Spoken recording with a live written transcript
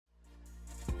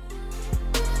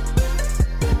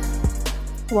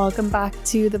Welcome back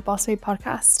to the Boss Babe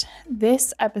podcast.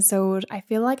 This episode, I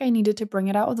feel like I needed to bring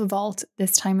it out of the vault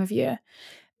this time of year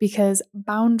because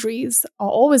boundaries are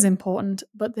always important,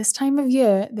 but this time of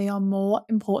year, they are more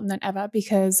important than ever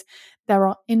because there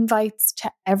are invites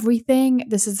to everything.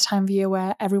 This is the time of year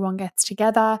where everyone gets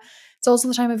together. It's also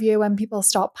the time of year when people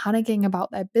start panicking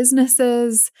about their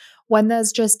businesses, when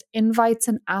there's just invites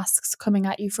and asks coming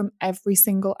at you from every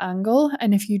single angle.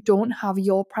 And if you don't have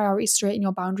your priorities straight and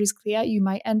your boundaries clear, you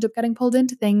might end up getting pulled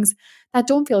into things that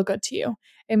don't feel good to you.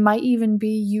 It might even be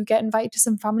you get invited to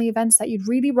some family events that you'd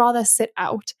really rather sit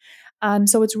out. And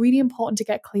so it's really important to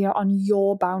get clear on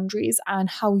your boundaries and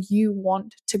how you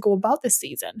want to go about this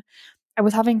season. I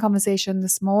was having a conversation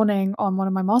this morning on one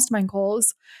of my mastermind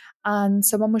calls, and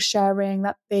someone was sharing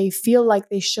that they feel like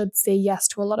they should say yes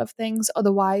to a lot of things,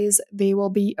 otherwise they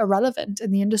will be irrelevant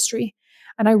in the industry.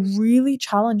 And I really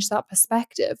challenge that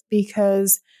perspective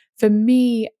because for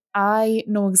me, I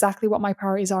know exactly what my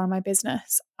priorities are in my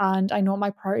business and I know what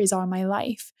my priorities are in my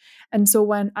life. And so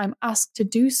when I'm asked to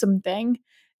do something,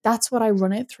 that's what I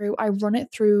run it through. I run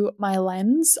it through my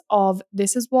lens of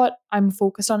this is what I'm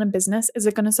focused on in business. Is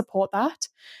it going to support that?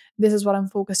 This is what I'm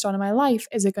focused on in my life.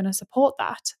 Is it going to support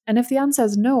that? And if the answer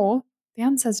is no, the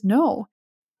answer is no.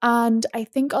 And I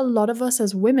think a lot of us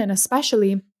as women,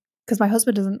 especially because my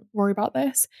husband doesn't worry about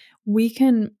this, we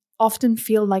can often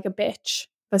feel like a bitch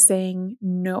for saying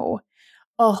no.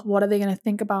 Oh, what are they going to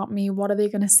think about me? What are they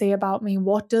going to say about me?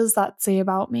 What does that say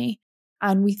about me?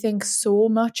 And we think so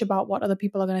much about what other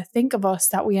people are going to think of us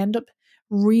that we end up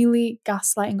really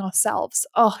gaslighting ourselves.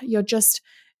 Oh, you're just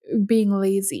being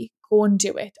lazy. Go and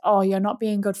do it. Oh, you're not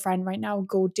being a good friend right now.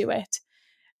 Go do it.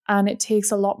 And it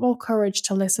takes a lot more courage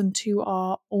to listen to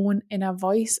our own inner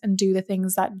voice and do the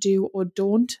things that do or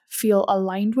don't feel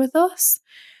aligned with us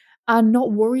and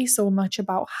not worry so much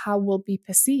about how we'll be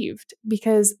perceived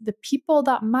because the people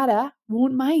that matter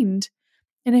won't mind.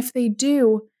 And if they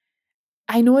do,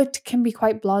 I know it can be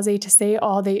quite blasé to say,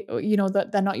 oh, that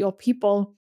they're not your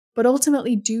people. But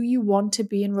ultimately, do you want to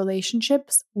be in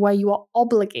relationships where you are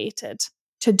obligated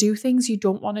to do things you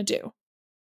don't want to do?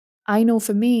 I know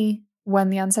for me, when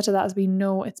the answer to that has been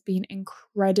no, it's been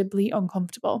incredibly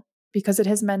uncomfortable because it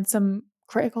has meant some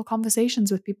critical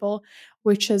conversations with people,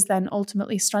 which has then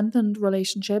ultimately strengthened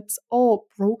relationships or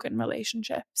broken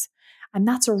relationships. And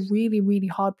that's a really, really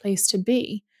hard place to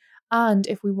be. And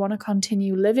if we want to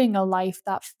continue living a life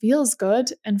that feels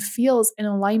good and feels in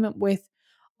alignment with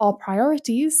our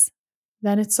priorities,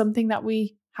 then it's something that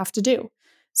we have to do.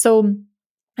 So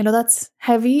I know that's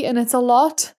heavy and it's a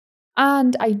lot.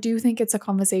 And I do think it's a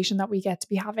conversation that we get to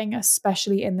be having,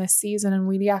 especially in this season, and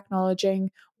really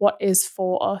acknowledging what is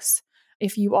for us.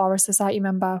 If you are a society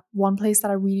member, one place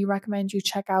that I really recommend you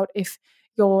check out if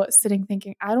you're sitting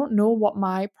thinking, I don't know what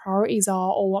my priorities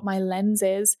are or what my lens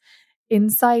is,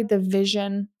 inside the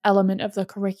vision element of the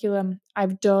curriculum,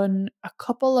 I've done a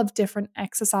couple of different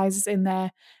exercises in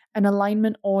there, an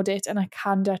alignment audit and a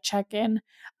candor check-in,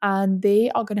 and they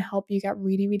are going to help you get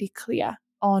really, really clear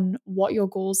on what your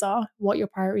goals are, what your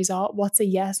priorities are, what's a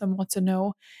yes and what's a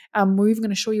no. We're even going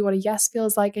to show you what a yes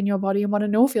feels like in your body and what a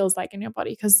no feels like in your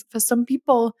body. Because for some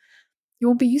people, you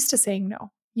won't be used to saying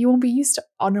no. You won't be used to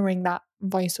honoring that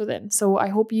voice within. So I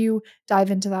hope you dive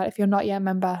into that. If you're not yet a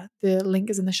member, the link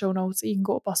is in the show notes. So you can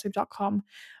go to bossbabe.com.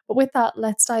 But with that,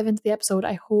 let's dive into the episode.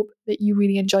 I hope that you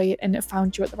really enjoy it and it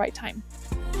found you at the right time.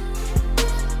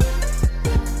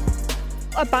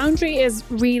 A boundary is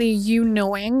really you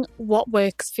knowing what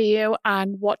works for you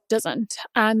and what doesn't.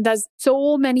 And there's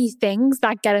so many things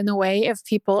that get in the way of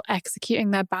people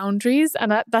executing their boundaries.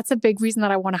 And that's a big reason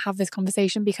that I want to have this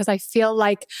conversation, because I feel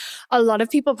like a lot of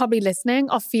people probably listening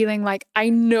are feeling like, I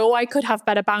know I could have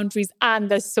better boundaries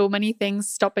and there's so many things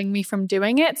stopping me from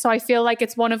doing it. So I feel like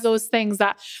it's one of those things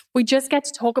that we just get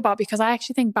to talk about, because I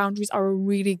actually think boundaries are a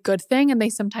really good thing and they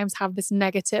sometimes have this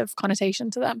negative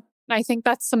connotation to them. I think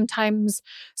that's sometimes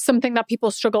something that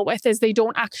people struggle with, is they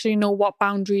don't actually know what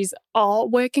boundaries are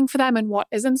working for them and what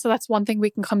isn't. So that's one thing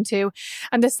we can come to.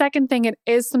 And the second thing, it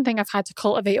is something I've had to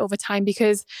cultivate over time,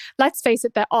 because let's face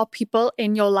it, there are people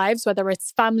in your lives, whether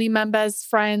it's family members,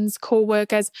 friends,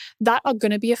 co-workers, that are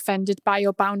going to be offended by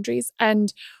your boundaries.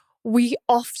 And we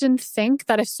often think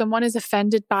that if someone is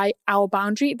offended by our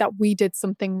boundary, that we did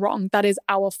something wrong, that is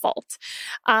our fault.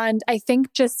 And I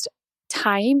think just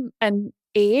time and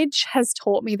age has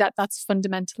taught me that that's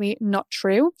fundamentally not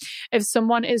true. If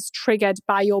someone is triggered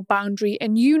by your boundary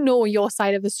and you know your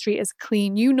side of the street is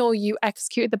clean, you know you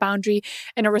executed the boundary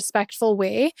in a respectful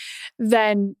way,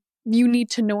 then you need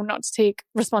to know not to take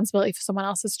responsibility for someone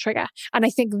else's trigger. And I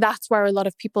think that's where a lot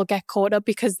of people get caught up,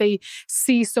 because they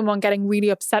see someone getting really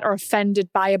upset or offended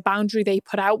by a boundary they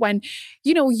put out when,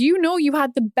 you know you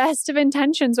had the best of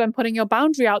intentions when putting your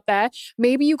boundary out there.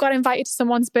 Maybe you got invited to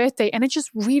someone's birthday and it just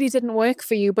really didn't work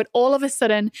for you. But all of a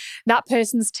sudden, that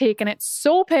person's taken it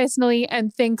so personally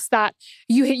and thinks that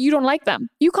you don't like them.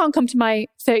 You can't come to my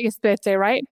 30th birthday,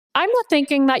 right? I'm not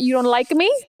thinking that you don't like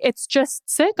me. It's just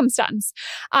circumstance.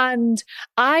 And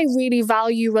I really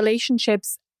value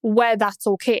relationships where that's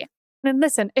okay. And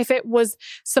listen, if it was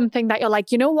something that you're like,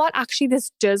 you know what, actually,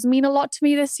 this does mean a lot to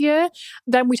me this year,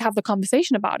 then we'd have the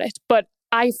conversation about it. But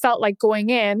I felt like going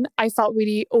in, I felt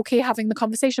really okay having the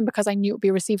conversation because I knew it would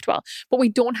be received well. But we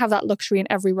don't have that luxury in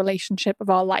every relationship of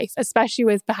our life, especially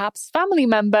with perhaps family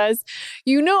members.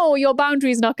 You know your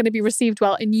boundary is not going to be received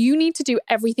well, and you need to do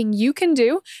everything you can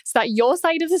do so that your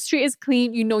side of the street is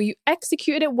clean. You know you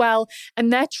executed it well,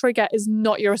 and their trigger is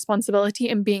not your responsibility,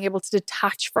 and being able to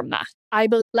detach from that.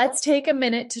 Let's take a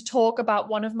minute to talk about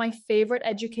one of my favorite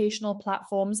educational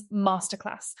platforms,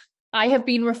 Masterclass. I have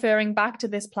been referring back to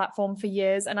this platform for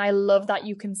years, and I love that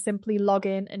you can simply log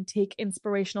in and take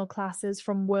inspirational classes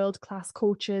from world-class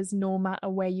coaches no matter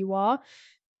where you are.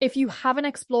 If you haven't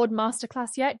explored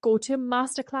Masterclass yet, go to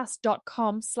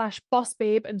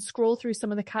masterclass.com/bossbabe and scroll through some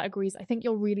of the categories. I think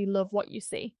you'll really love what you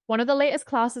see. One of the latest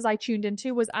classes I tuned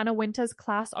into was Anna Wintour's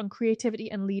class on creativity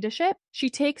and leadership. She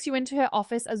takes you into her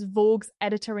office as Vogue's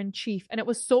editor-in-chief, and it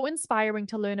was so inspiring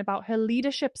to learn about her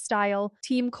leadership style,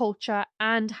 team culture,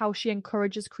 and how she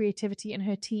encourages creativity in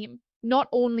her team. Not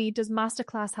only does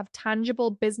Masterclass have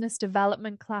tangible business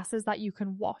development classes that you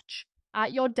can watch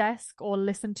at your desk or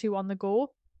listen to on the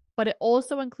go, but it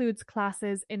also includes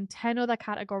classes in 10 other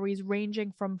categories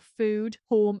ranging from food,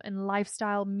 home and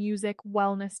lifestyle, music,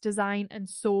 wellness, design, and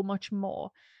so much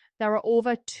more. There are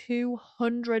over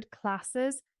 200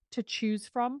 classes to choose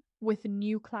from, with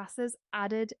new classes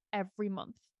added every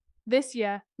month. This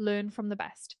year, learn from the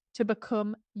best to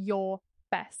become your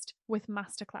best with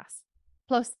Masterclass.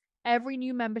 Plus, every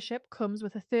new membership comes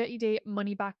with a 30-day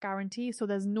money-back guarantee, so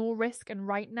there's no risk. And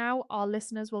right now, our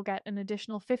listeners will get an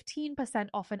additional 15%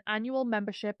 off an annual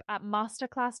membership at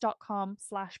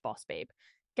masterclass.com/bossbabe.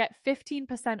 Get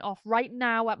 15% off right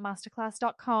now at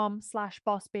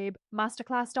masterclass.com/bossbabe,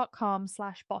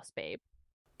 masterclass.com/bossbabe.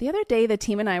 The other day, the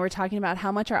team and I were talking about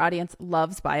how much our audience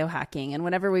loves biohacking. And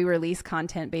whenever we release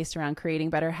content based around creating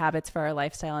better habits for our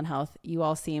lifestyle and health, you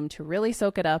all seem to really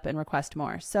soak it up and request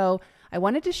more. So I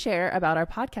wanted to share about our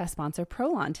podcast sponsor,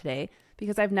 Prolon, today,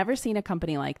 because I've never seen a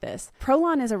company like this.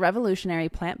 Prolon is a revolutionary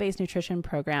plant-based nutrition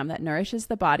program that nourishes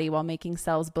the body while making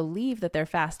cells believe that they're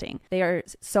fasting. There are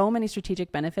so many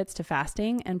strategic benefits to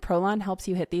fasting, and Prolon helps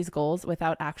you hit these goals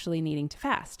without actually needing to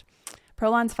fast.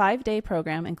 Prolon's 5-day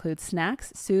program includes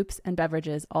snacks, soups, and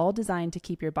beverages, all designed to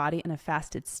keep your body in a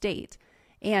fasted state.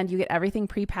 And you get everything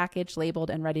prepackaged, labeled,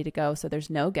 and ready to go, so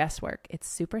there's no guesswork. It's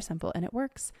super simple and it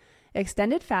works.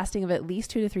 Extended fasting of at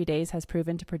least 2 to 3 days has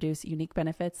proven to produce unique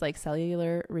benefits like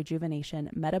cellular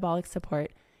rejuvenation, metabolic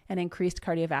support, and increased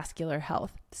cardiovascular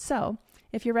health. So,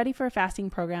 if you're ready for a fasting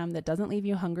program that doesn't leave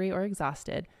you hungry or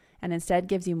exhausted, and instead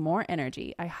gives you more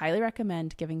energy, I highly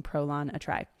recommend giving Prolon a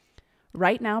try.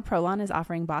 Right now, Prolon is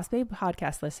offering Boss Babe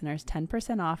podcast listeners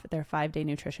 10% off their 5-day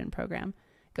nutrition program.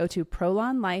 Go to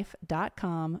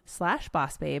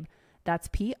prolonlife.com/bossbabe. That's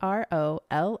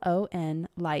PROLON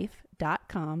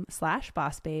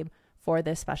life.com/bossbabe for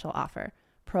this special offer.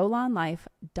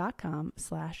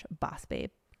 prolonlife.com/bossbabe.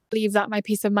 Believe that my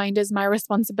peace of mind is my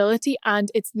responsibility, and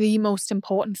it's the most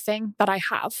important thing that I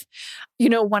have. You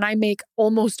know, when I make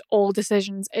almost all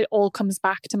decisions, it all comes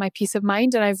back to my peace of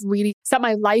mind, and I've really set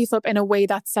my life up in a way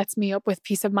that sets me up with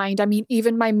peace of mind. I mean,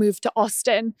 even my move to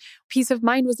Austin, peace of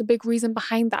mind was a big reason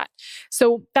behind that.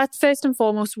 So that's first and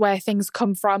foremost where things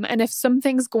come from. And if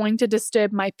something's going to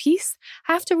disturb my peace,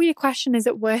 I have to really question, is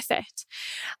it worth it?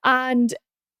 And,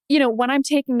 you know, when I'm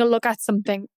taking a look at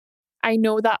something, I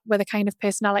know that we're the kind of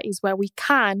personalities where we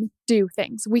can do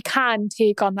things. We can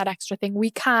take on that extra thing. We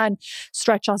can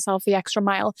stretch ourselves the extra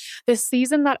mile. This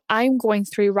season that I'm going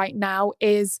through right now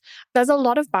there's a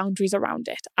lot of boundaries around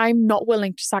it. I'm not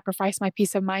willing to sacrifice my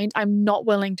peace of mind. I'm not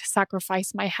willing to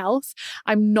sacrifice my health.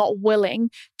 I'm not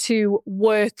willing to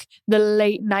work the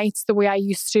late nights the way I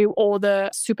used to, or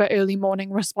the super early morning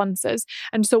responses.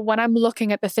 And so when I'm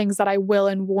looking at the things that I will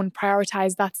and won't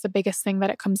prioritize, that's the biggest thing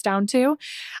that it comes down to.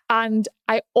 And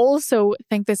I also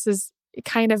think this is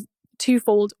kind of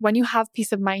twofold. When you have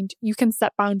peace of mind, you can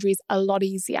set boundaries a lot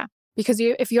easier, Because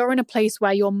if you're in a place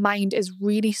where your mind is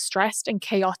really stressed and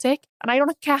chaotic, and I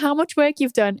don't care how much work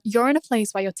you've done, you're in a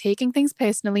place where you're taking things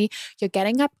personally, you're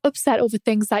getting upset over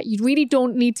things that you really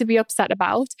don't need to be upset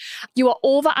about. You are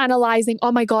over-analyzing,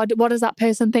 oh my God, what does that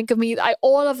person think of me?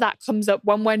 All of that comes up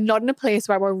when we're not in a place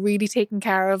where we're really taking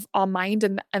care of our mind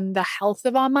and the health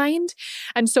of our mind.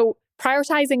 And so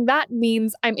prioritizing that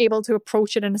means I'm able to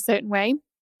approach it in a certain way.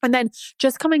 And then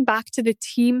just coming back to the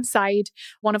team side,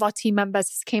 one of our team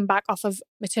members came back off of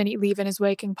maternity leave and is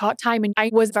working part-time. And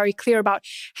I was very clear about,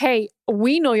 hey,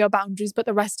 we know your boundaries, but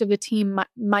the rest of the team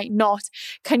might not.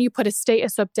 Can you put a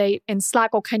status update in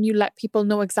Slack, or can you let people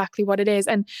know exactly what it is?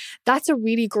 And that's a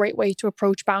really great way to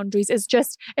approach boundaries.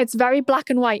 It's very black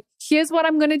and white. Here's what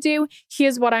I'm going to do.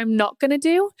 Here's what I'm not going to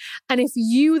do. And if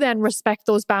you then respect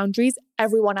those boundaries,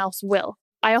 everyone else will.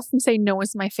 I often say no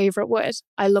is my favorite word.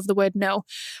 I love the word no.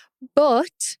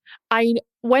 But I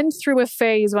went through a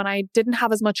phase when I didn't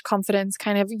have as much confidence,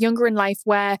 kind of younger in life,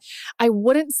 where I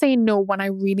wouldn't say no when I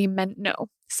really meant no.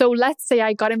 So let's say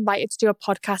I got invited to do a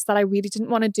podcast that I really didn't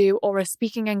want to do, or a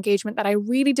speaking engagement that I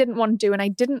really didn't want to do. And I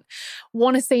didn't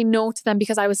want to say no to them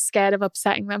because I was scared of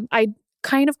upsetting them. I'd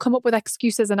kind of come up with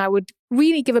excuses and I would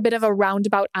really give a bit of a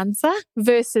roundabout answer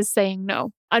versus saying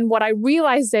no. And what I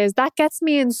realized is that gets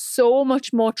me in so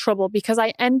much more trouble because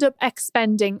I end up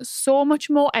expending so much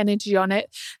more energy on it.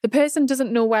 The person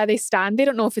doesn't know where they stand. They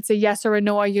don't know if it's a yes or a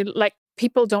no.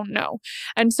 People don't know.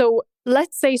 And so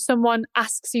let's say someone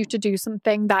asks you to do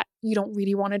something that you don't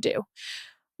really want to do.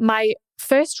 My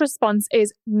first response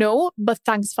is no, but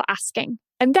thanks for asking.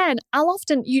 And then I'll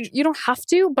often, you don't have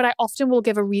to, but I often will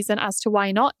give a reason as to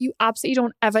why not. You absolutely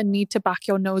don't ever need to back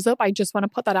your nose up. I just want to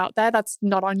put that out there. That's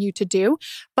not on you to do.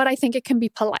 But I think it can be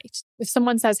polite. If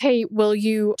someone says, hey, will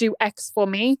you do X for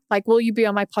me? Like, will you be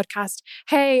on my podcast?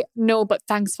 Hey, no, but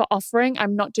thanks for offering.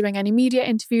 I'm not doing any media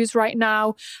interviews right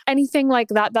now. Anything like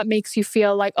that makes you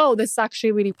feel like, oh, this is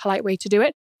actually a really polite way to do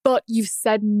it. But you've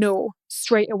said no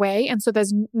straight away. And so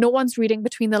there's no one's reading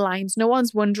between the lines. No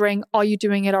one's wondering, are you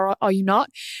doing it or are you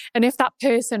not? And if that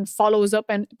person follows up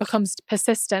and becomes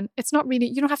persistent, it's not really,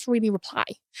 you don't have to really reply.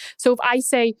 So if I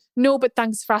say, no, but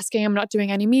thanks for asking, I'm not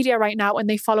doing any media right now. And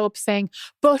they follow up saying,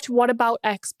 but what about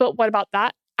X? But what about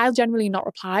that? I'll generally not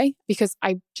reply because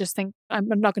I just think I'm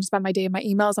not going to spend my day in my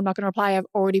emails. I'm not going to reply. I've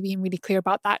already been really clear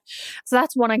about that. So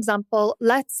that's one example.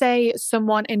 Let's say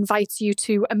someone invites you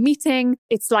to a meeting.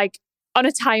 It's like on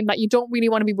a time that you don't really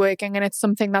want to be working and it's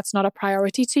something that's not a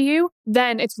priority to you.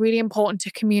 Then it's really important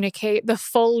to communicate the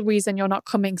full reason you're not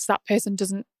coming so that person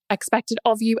doesn't expect it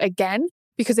of you again.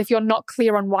 Because if you're not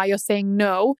clear on why you're saying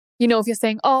no, if you're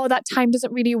saying, oh, that time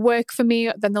doesn't really work for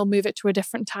me, then they'll move it to a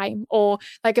different time. Or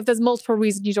like if there's multiple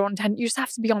reasons you don't attend, you just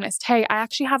have to be honest. Hey, I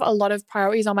actually have a lot of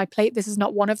priorities on my plate. This is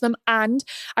not one of them. And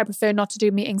I prefer not to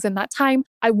do meetings in that time.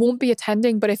 I won't be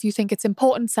attending, but if you think it's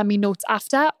important, send me notes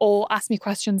after or ask me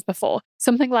questions before.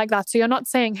 Something like that. So you're not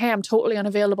saying, hey, I'm totally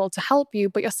unavailable to help you,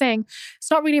 but you're saying,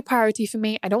 it's not really a priority for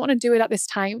me. I don't want to do it at this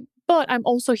time, but I'm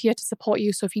also here to support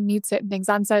you. So if you need certain things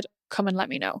answered, come and let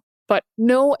me know. But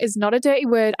no is not a dirty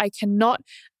word. I cannot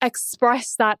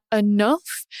express that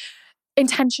enough.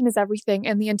 Intention is everything.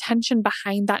 And the intention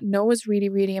behind that no is really,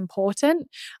 really important.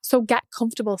 So get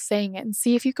comfortable saying it and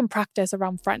see if you can practice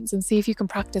around friends and see if you can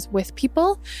practice with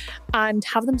people and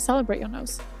have them celebrate your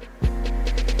no's.